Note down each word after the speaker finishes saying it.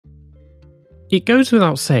It goes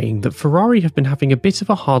without saying that Ferrari have been having a bit of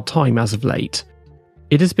a hard time as of late.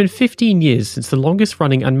 It has been 15 years since the longest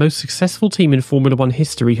running and most successful team in Formula 1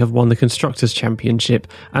 history have won the Constructors Championship,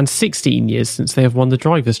 and 16 years since they have won the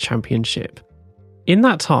Drivers' Championship. In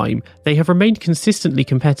that time, they have remained consistently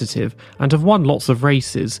competitive and have won lots of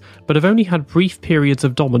races, but have only had brief periods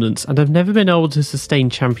of dominance and have never been able to sustain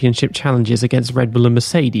championship challenges against Red Bull and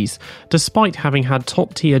Mercedes, despite having had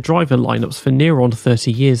top-tier driver lineups for near on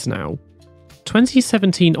 30 years now.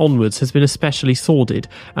 2017 onwards has been especially sordid,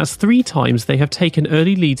 as 3 times they have taken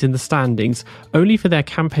early leads in the standings, only for their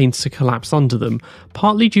campaigns to collapse under them,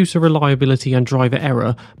 partly due to reliability and driver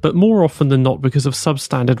error, but more often than not because of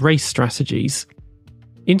substandard race strategies.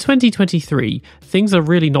 In 2023, things are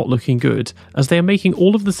really not looking good, as they are making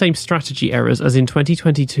all of the same strategy errors as in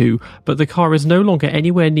 2022, but the car is no longer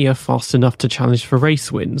anywhere near fast enough to challenge for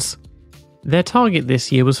race wins. Their target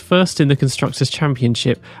this year was first in the Constructors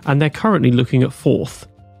Championship, and they're currently looking at 4th.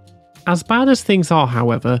 As bad as things are,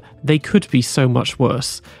 however, they could be so much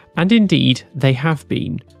worse, and indeed, they have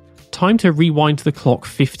been. Time to rewind the clock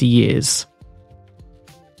 50 years.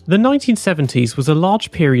 The 1970s was a large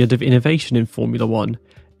period of innovation in Formula 1.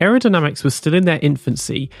 Aerodynamics was still in their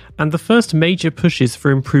infancy, and the first major pushes for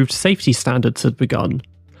improved safety standards had begun.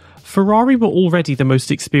 Ferrari were already the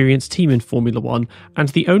most experienced team in Formula 1, and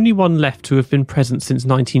the only one left to have been present since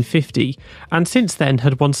 1950, and since then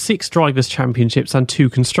had won 6 Drivers' Championships and 2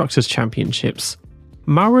 Constructors' Championships.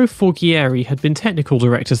 Mauro Forghieri had been technical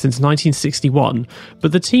director since 1961,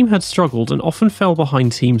 but the team had struggled and often fell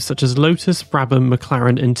behind teams such as Lotus, Brabham,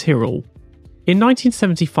 McLaren and Tyrrell. In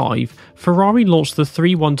 1975, Ferrari launched the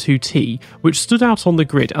 312T, which stood out on the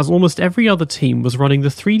grid as almost every other team was running the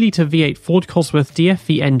 3-litre V8 Ford Cosworth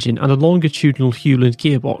DFV engine and a longitudinal Hewland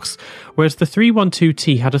gearbox, whereas the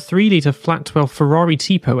 312T had a 3-litre flat 12 Ferrari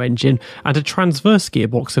Tipo engine and a transverse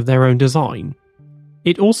gearbox of their own design.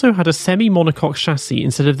 It also had a semi-monocoque chassis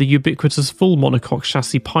instead of the ubiquitous full monocoque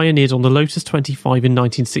chassis pioneered on the Lotus 25 in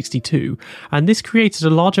 1962, and this created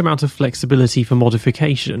a large amount of flexibility for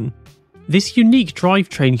modification. This unique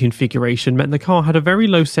drivetrain configuration meant the car had a very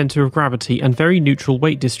low centre of gravity and very neutral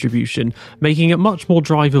weight distribution, making it much more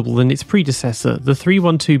drivable than its predecessor, the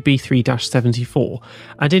 312B3-74,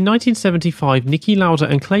 and in 1975 Niki Lauda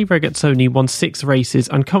and Clay Regazzoni won 6 races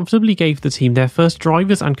and comfortably gave the team their first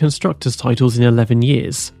drivers' and constructors' titles in 11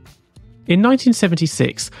 years. In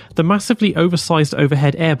 1976, the massively oversized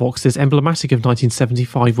overhead airboxes emblematic of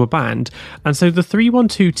 1975 were banned, and so the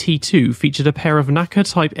 312T2 featured a pair of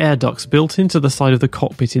NACA-type air ducts built into the side of the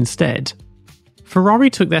cockpit instead. Ferrari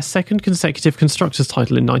took their second consecutive Constructors'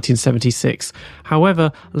 title in 1976.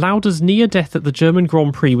 However, Lauda's near death at the German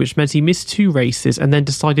Grand Prix, which meant he missed 2 races and then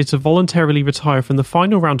decided to voluntarily retire from the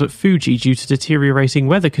final round at Fuji due to deteriorating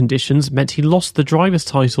weather conditions, meant he lost the driver's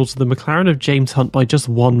title to the McLaren of James Hunt by just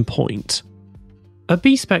 1 point. A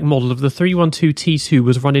B-spec model of the 312T2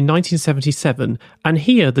 was run in 1977, and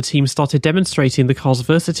here the team started demonstrating the car's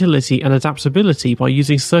versatility and adaptability by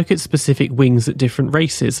using circuit-specific wings at different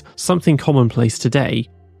races, something commonplace today.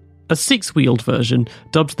 A 6-wheeled version,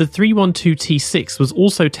 dubbed the 312T6, was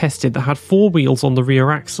also tested that had 4 wheels on the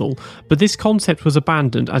rear axle, but this concept was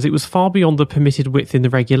abandoned as it was far beyond the permitted width in the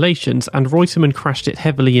regulations, and Reutemann crashed it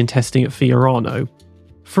heavily in testing at Fiorano.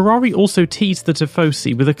 Ferrari also teased the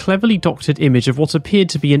Tifosi with a cleverly doctored image of what appeared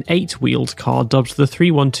to be an 8-wheeled car dubbed the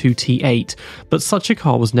 312T8, but such a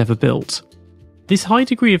car was never built. This high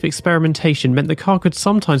degree of experimentation meant the car could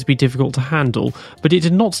sometimes be difficult to handle, but it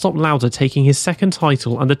did not stop Lauda taking his second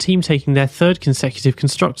title and the team taking their third consecutive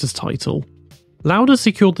Constructors' title. Lauda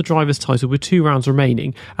secured the driver's title with 2 rounds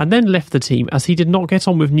remaining, and then left the team as he did not get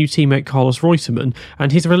on with new teammate Carlos Reutemann,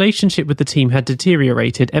 and his relationship with the team had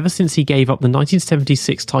deteriorated ever since he gave up the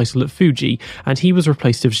 1976 title at Fuji, and he was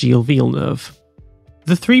replaced with Gilles Villeneuve.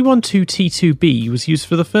 The 312T2B was used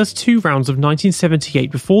for the first 2 rounds of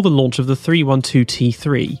 1978 before the launch of the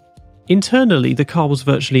 312T3. Internally, the car was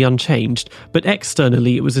virtually unchanged, but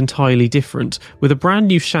externally it was entirely different, with a brand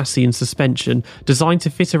new chassis and suspension designed to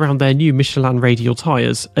fit around their new Michelin radial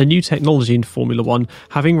tyres, a new technology in Formula 1,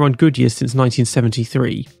 having run Goodyear since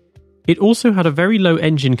 1973. It also had a very low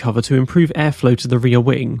engine cover to improve airflow to the rear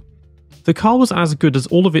wing. The car was as good as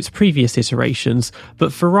all of its previous iterations,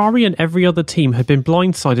 but Ferrari and every other team had been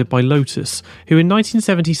blindsided by Lotus, who in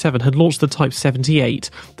 1977 had launched the Type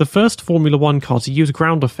 78, the first Formula 1 car to use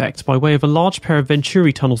ground effect by way of a large pair of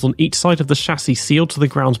Venturi tunnels on each side of the chassis sealed to the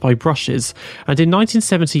ground by brushes, and in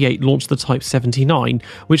 1978 launched the Type 79,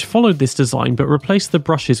 which followed this design but replaced the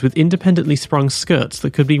brushes with independently sprung skirts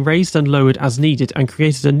that could be raised and lowered as needed and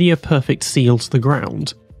created a near-perfect seal to the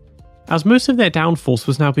ground. As most of their downforce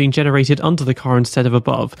was now being generated under the car instead of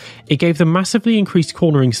above, it gave them massively increased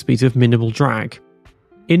cornering speeds with minimal drag.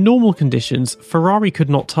 In normal conditions, Ferrari could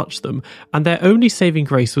not touch them, and their only saving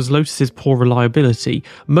grace was Lotus's poor reliability,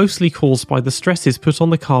 mostly caused by the stresses put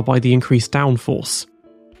on the car by the increased downforce.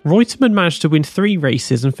 Reutemann managed to win 3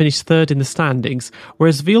 races and finish third in the standings,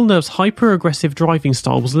 whereas Villeneuve's hyper-aggressive driving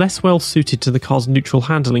style was less well suited to the car's neutral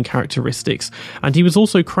handling characteristics, and he was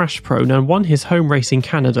also crash-prone and won his home race in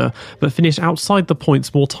Canada, but finished outside the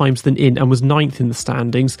points more times than in and was 9th in the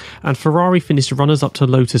standings, and Ferrari finished runners-up to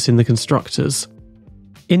Lotus in the Constructors.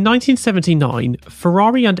 In 1979,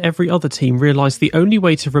 Ferrari and every other team realised the only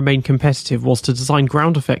way to remain competitive was to design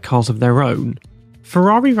ground effect cars of their own.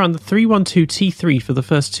 Ferrari ran the 312 T3 for the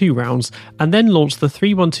first 2 rounds and then launched the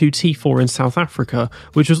 312 T4 in South Africa,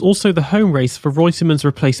 which was also the home race for Reutemann's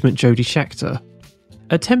replacement Jody Scheckter.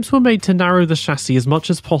 Attempts were made to narrow the chassis as much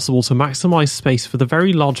as possible to maximise space for the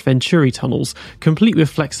very large Venturi tunnels, complete with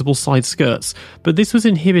flexible side skirts, but this was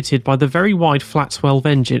inhibited by the very wide flat 12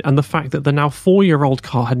 engine and the fact that the now 4-year-old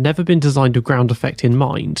car had never been designed with ground effect in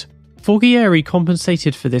mind. Forghieri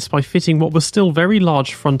compensated for this by fitting what were still very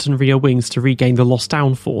large front and rear wings to regain the lost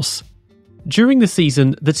downforce. During the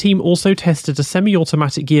season, the team also tested a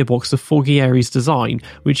semi-automatic gearbox of Forghieri's design,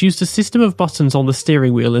 which used a system of buttons on the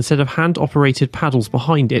steering wheel instead of hand-operated paddles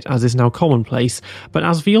behind it, as is now commonplace, but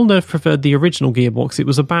as Villeneuve preferred the original gearbox, it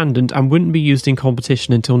was abandoned and wouldn't be used in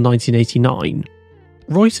competition until 1989.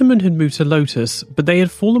 Reutemann had moved to Lotus, but they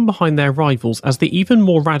had fallen behind their rivals as the even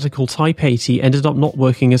more radical Type 80 ended up not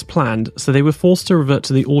working as planned, so they were forced to revert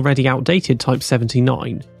to the already outdated Type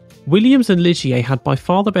 79. Williams and Ligier had by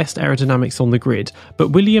far the best aerodynamics on the grid, but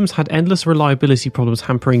Williams had endless reliability problems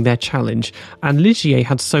hampering their challenge, and Ligier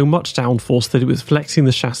had so much downforce that it was flexing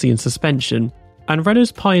the chassis and suspension. And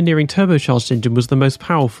Renault's pioneering turbocharged engine was the most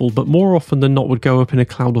powerful, but more often than not would go up in a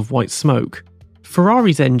cloud of white smoke.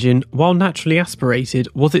 Ferrari's engine, while naturally aspirated,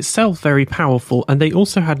 was itself very powerful, and they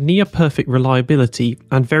also had near-perfect reliability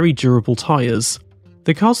and very durable tyres.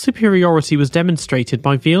 The car's superiority was demonstrated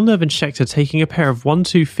by Villeneuve and Scheckter taking a pair of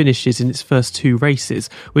 1-2 finishes in its first 2 races,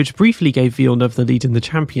 which briefly gave Villeneuve the lead in the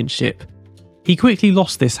championship. He quickly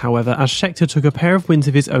lost this, however, as Scheckter took a pair of wins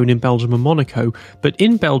of his own in Belgium and Monaco, but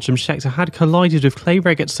in Belgium Scheckter had collided with Clay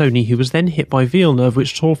Regazzoni, who was then hit by Villeneuve,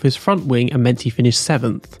 which tore off his front wing and meant he finished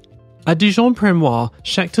 7th. At Dijon-Prenois,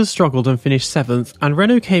 Scheckter struggled and finished 7th, and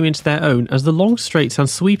Renault came into their own as the long straights and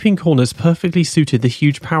sweeping corners perfectly suited the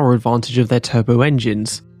huge power advantage of their turbo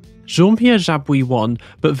engines. Jean-Pierre Jabouille won,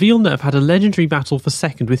 but Villeneuve had a legendary battle for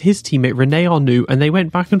second with his teammate René Arnoux, and they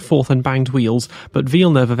went back and forth and banged wheels, but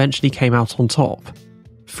Villeneuve eventually came out on top.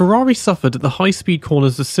 Ferrari suffered at the high-speed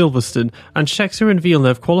corners of Silverstone, and Scheckter and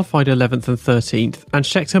Villeneuve qualified 11th and 13th, and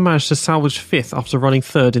Scheckter managed to salvage 5th after running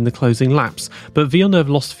 3rd in the closing laps, but Villeneuve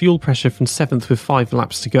lost fuel pressure from 7th with 5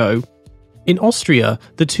 laps to go. In Austria,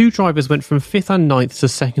 the 2 drivers went from 5th and 9th to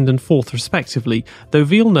 2nd and 4th respectively, though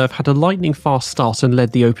Villeneuve had a lightning-fast start and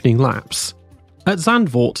led the opening laps. At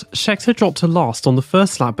Zandvoort, Scheckter dropped to last on the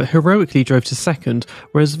first lap but heroically drove to 2nd,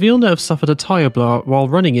 whereas Villeneuve suffered a tyre blowout while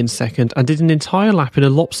running in 2nd and did an entire lap in a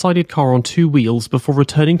lopsided car on 2 wheels before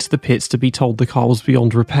returning to the pits to be told the car was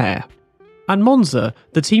beyond repair. At Monza,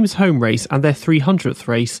 the team's home race and their 300th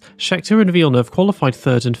race, Scheckter and Villeneuve qualified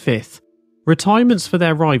 3rd and 5th. Retirements for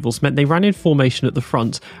their rivals meant they ran in formation at the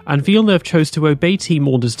front, and Villeneuve chose to obey team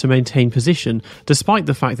orders to maintain position, despite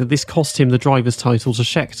the fact that this cost him the driver's title to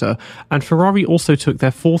Scheckter, and Ferrari also took their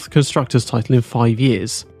 4th Constructors' title in 5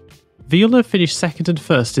 years. Villeneuve finished 2nd and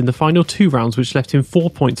 1st in the final 2 rounds, which left him 4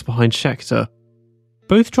 points behind Scheckter.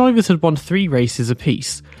 Both drivers had won 3 races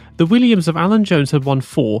apiece. The Williams of Alan Jones had won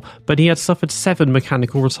 4, but he had suffered 7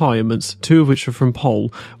 mechanical retirements, 2 of which were from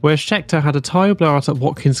pole, whereas Scheckter had a tyre blowout at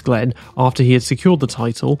Watkins Glen after he had secured the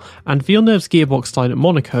title, and Villeneuve's gearbox died at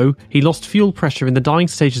Monaco, he lost fuel pressure in the dying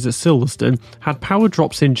stages at Silverstone, had power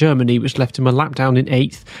drops in Germany which left him a lap down in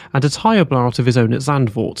 8th, and a tyre blowout of his own at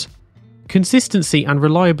Zandvoort. Consistency and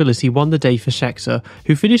reliability won the day for Scheckter,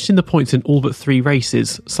 who finished in the points in all but 3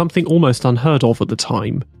 races, something almost unheard of at the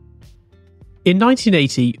time. In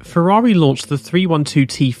 1980, Ferrari launched the 312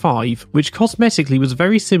 T5, which cosmetically was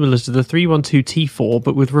very similar to the 312 T4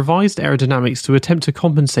 but with revised aerodynamics to attempt to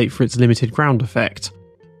compensate for its limited ground effect.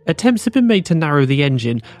 Attempts had been made to narrow the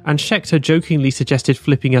engine, and Scheckter jokingly suggested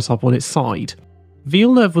flipping it up on its side.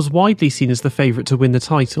 Villeneuve was widely seen as the favourite to win the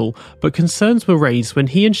title, but concerns were raised when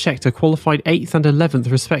he and Scheckter qualified 8th and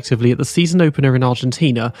 11th respectively at the season opener in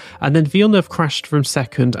Argentina, and then Villeneuve crashed from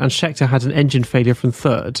 2nd and Scheckter had an engine failure from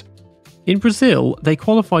 3rd. In Brazil, they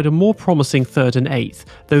qualified a more promising 3rd and 8th,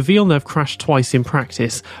 though Villeneuve crashed twice in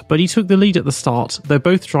practice, but he took the lead at the start, though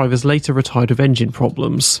both drivers later retired with engine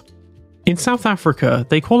problems. In South Africa,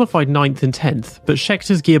 they qualified 9th and 10th, but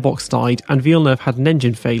Scheckter's gearbox died and Villeneuve had an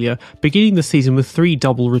engine failure, beginning the season with 3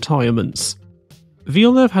 double retirements.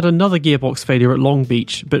 Villeneuve had another gearbox failure at Long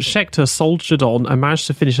Beach, but Scheckter soldiered on and managed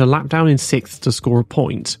to finish a lap down in 6th to score a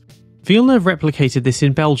point. Villeneuve replicated this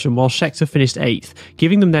in Belgium while Scheckter finished 8th,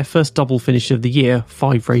 giving them their first double finish of the year,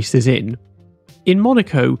 5 races in. In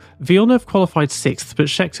Monaco, Villeneuve qualified 6th, but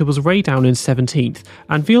Scheckter was way down in 17th,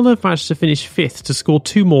 and Villeneuve managed to finish 5th to score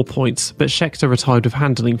 2 more points, but Scheckter retired with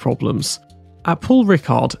handling problems. At Paul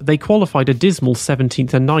Ricard, they qualified a dismal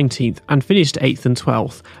 17th and 19th and finished 8th and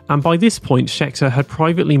 12th, and by this point Scheckter had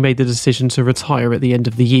privately made the decision to retire at the end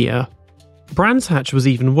of the year. Brands Hatch was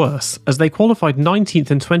even worse, as they qualified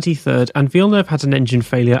 19th and 23rd and Villeneuve had an engine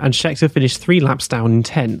failure and Scheckter finished 3 laps down in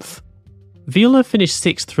 10th. Villeneuve finished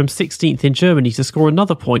 6th from 16th in Germany to score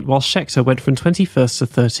another point while Scheckter went from 21st to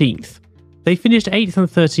 13th. They finished 8th and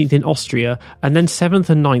 13th in Austria and then 7th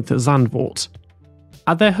and 9th at Zandvoort.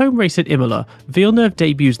 At their home race at Imola, Villeneuve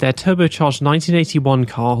debuted their turbocharged 1981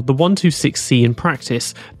 car, the 126C, in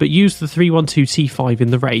practice, but used the 312 T5 in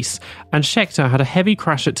the race, and Scheckter had a heavy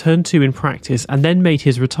crash at turn 2 in practice and then made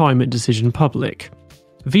his retirement decision public.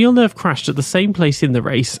 Villeneuve crashed at the same place in the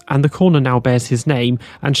race, and the corner now bears his name,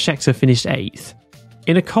 and Scheckter finished 8th.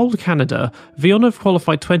 In a cold Canada, Villeneuve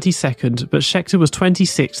qualified 22nd, but Scheckter was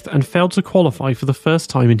 26th and failed to qualify for the first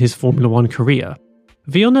time in his Formula 1 career.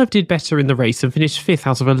 Villeneuve did better in the race and finished 5th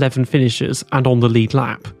out of 11 finishers, and on the lead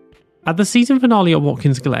lap. At the season finale at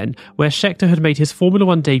Watkins Glen, where Scheckter had made his Formula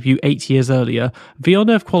 1 debut 8 years earlier,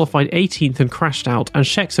 Villeneuve qualified 18th and crashed out, and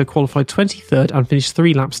Scheckter qualified 23rd and finished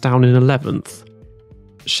 3 laps down in 11th.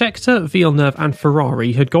 Scheckter, Villeneuve and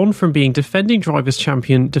Ferrari had gone from being defending Drivers'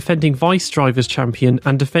 Champion, defending Vice Drivers' Champion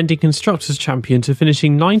and defending Constructors' Champion to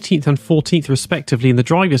finishing 19th and 14th respectively in the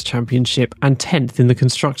Drivers' Championship and 10th in the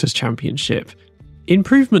Constructors' Championship.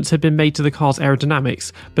 Improvements had been made to the car's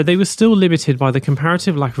aerodynamics, but they were still limited by the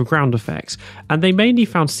comparative lack of ground effect, and they mainly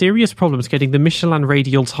found serious problems getting the Michelin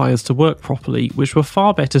radial tyres to work properly, which were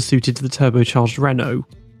far better suited to the turbocharged Renault.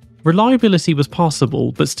 Reliability was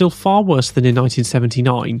passable, but still far worse than in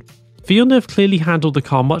 1979. Villeneuve clearly handled the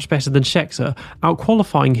car much better than Scheckter,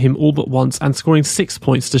 out-qualifying him all but once and scoring 6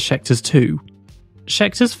 points to Scheckter's 2.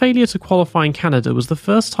 Scheckter's failure to qualify in Canada was the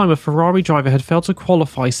first time a Ferrari driver had failed to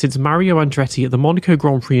qualify since Mario Andretti at the Monaco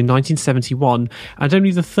Grand Prix in 1971, and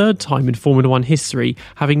only the 3rd time in Formula 1 history,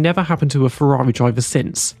 having never happened to a Ferrari driver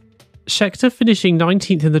since. Scheckter finishing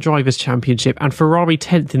 19th in the Drivers' Championship and Ferrari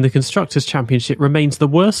 10th in the Constructors' Championship remains the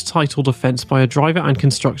worst title defence by a driver and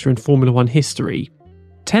constructor in Formula 1 history.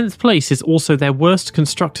 10th place is also their worst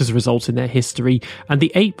constructors result in their history, and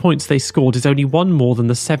the 8 points they scored is only 1 more than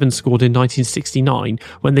the 7 scored in 1969,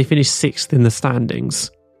 when they finished 6th in the standings.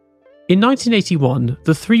 In 1981,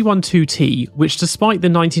 the 312T, which despite the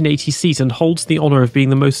 1980 season holds the honour of being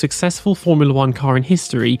the most successful Formula 1 car in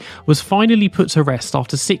history, was finally put to rest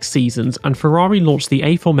after 6 seasons, and Ferrari launched the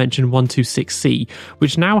aforementioned 126C,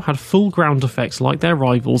 which now had full ground effects like their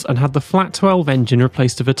rivals and had the flat 12 engine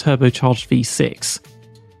replaced with a turbocharged V6.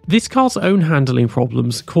 This car's own handling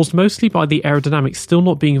problems, caused mostly by the aerodynamics still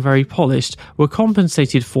not being very polished, were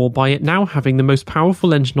compensated for by it now having the most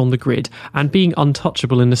powerful engine on the grid and being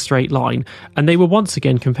untouchable in a straight line, and they were once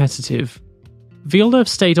again competitive. Villeneuve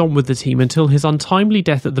stayed on with the team until his untimely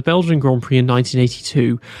death at the Belgian Grand Prix in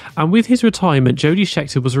 1982, and with his retirement Jody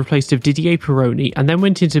Scheckter was replaced with Didier Pironi and then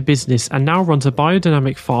went into business and now runs a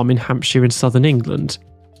biodynamic farm in Hampshire in southern England.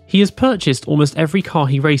 He has purchased almost every car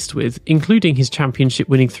he raced with, including his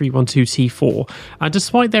championship-winning 312 T4, and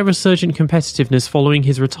despite their resurgent competitiveness following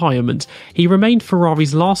his retirement, he remained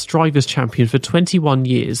Ferrari's last drivers' champion for 21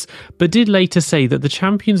 years, but did later say that the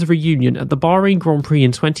champions' reunion at the Bahrain Grand Prix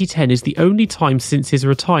in 2010 is the only time since his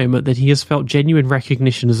retirement that he has felt genuine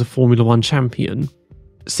recognition as a Formula 1 champion.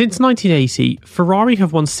 Since 1980, Ferrari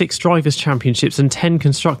have won 6 drivers' championships and 10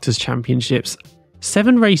 constructors' championships.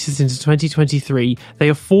 7 races into 2023, they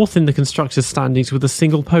are 4th in the constructors' standings with a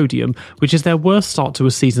single podium, which is their worst start to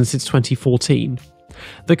a season since 2014.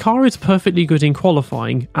 The car is perfectly good in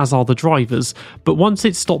qualifying, as are the drivers, but once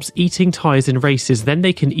it stops eating tyres in races, then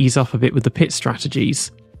they can ease up a bit with the pit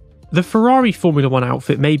strategies. The Ferrari Formula 1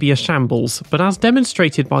 outfit may be a shambles, but as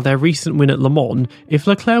demonstrated by their recent win at Le Mans, if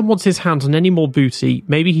Leclerc wants his hands on any more booty,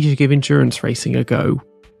 maybe he should give endurance racing a go.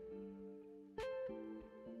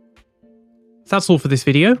 That's all for this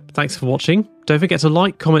video. Thanks for watching. Don't forget to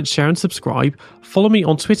like, comment, share and subscribe. Follow me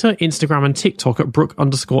on Twitter, Instagram and TikTok at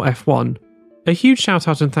Brook_F1. A huge shout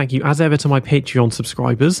out and thank you as ever to my Patreon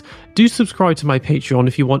subscribers. Do subscribe to my Patreon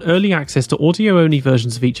if you want early access to audio only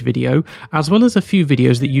versions of each video, as well as a few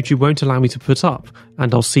videos that YouTube won't allow me to put up,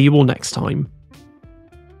 and I'll see you all next time.